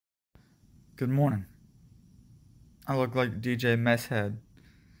Good morning. I look like DJ Messhead,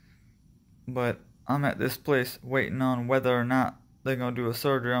 but I'm at this place waiting on whether or not they're going to do a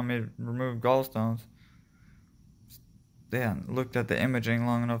surgery on me to remove gallstones. They hadn't looked at the imaging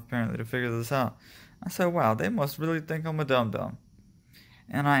long enough apparently to figure this out. I said, wow, they must really think I'm a dum-dum.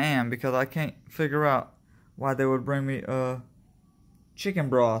 And I am, because I can't figure out why they would bring me chicken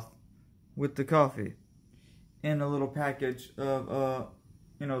broth with the coffee in a little package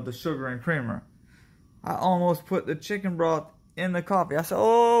of the sugar and creamer. I almost put the chicken broth in the coffee. I said,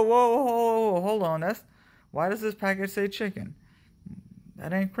 oh, whoa, hold on. Why does this package say chicken?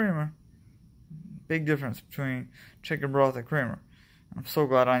 That ain't creamer. Big difference between chicken broth and creamer. I'm so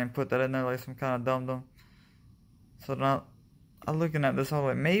glad I didn't put that in there like some kind of dum-dum. So now I'm looking at this, I'm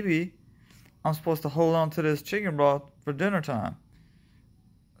like, maybe I'm supposed to hold on to this chicken broth for dinner time.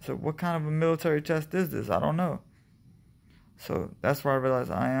 So what kind of a military test is this? I don't know. So that's where I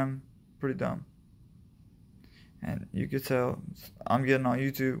realized I am pretty dumb. And you could tell I'm getting on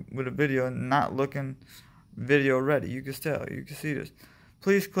YouTube with a video and not looking video ready. You can tell. You can see this.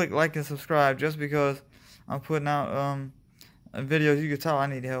 Please click like and subscribe just because I'm putting out videos. You can tell I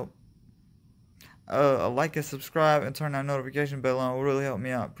need help. A like and subscribe and turn that notification bell on will really help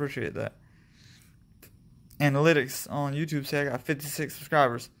me out. Appreciate that. Analytics on YouTube say I got 56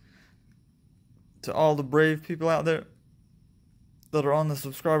 subscribers. To all the brave people out there that are on the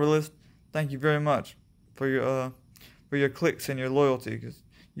subscriber list, thank you very much for your clicks and your loyalty, because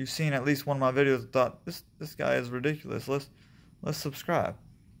you've seen at least one of my videos and thought this guy is ridiculous. Let's subscribe.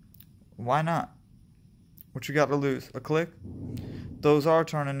 Why not? What you got to lose? A click? Those are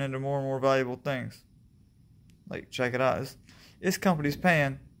turning into more and more valuable things. Like, check it out. This company's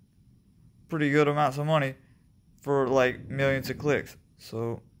paying pretty good amounts of money for like millions of clicks.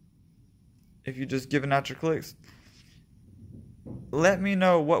 So if you're just giving out your clicks, let me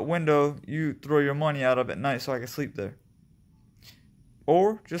know what window you throw your money out of at night so I can sleep there.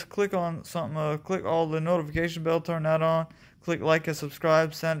 Or just click on something, click all the notification bell, turn that on, click like and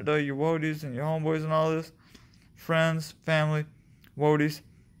subscribe, send it to your woadies and your homeboys and all this. Friends, family, woadies,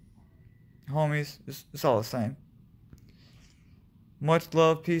 homies, it's all the same. Much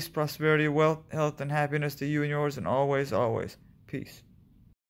love, peace, prosperity, wealth, health, and happiness to you and yours, and always, always, peace.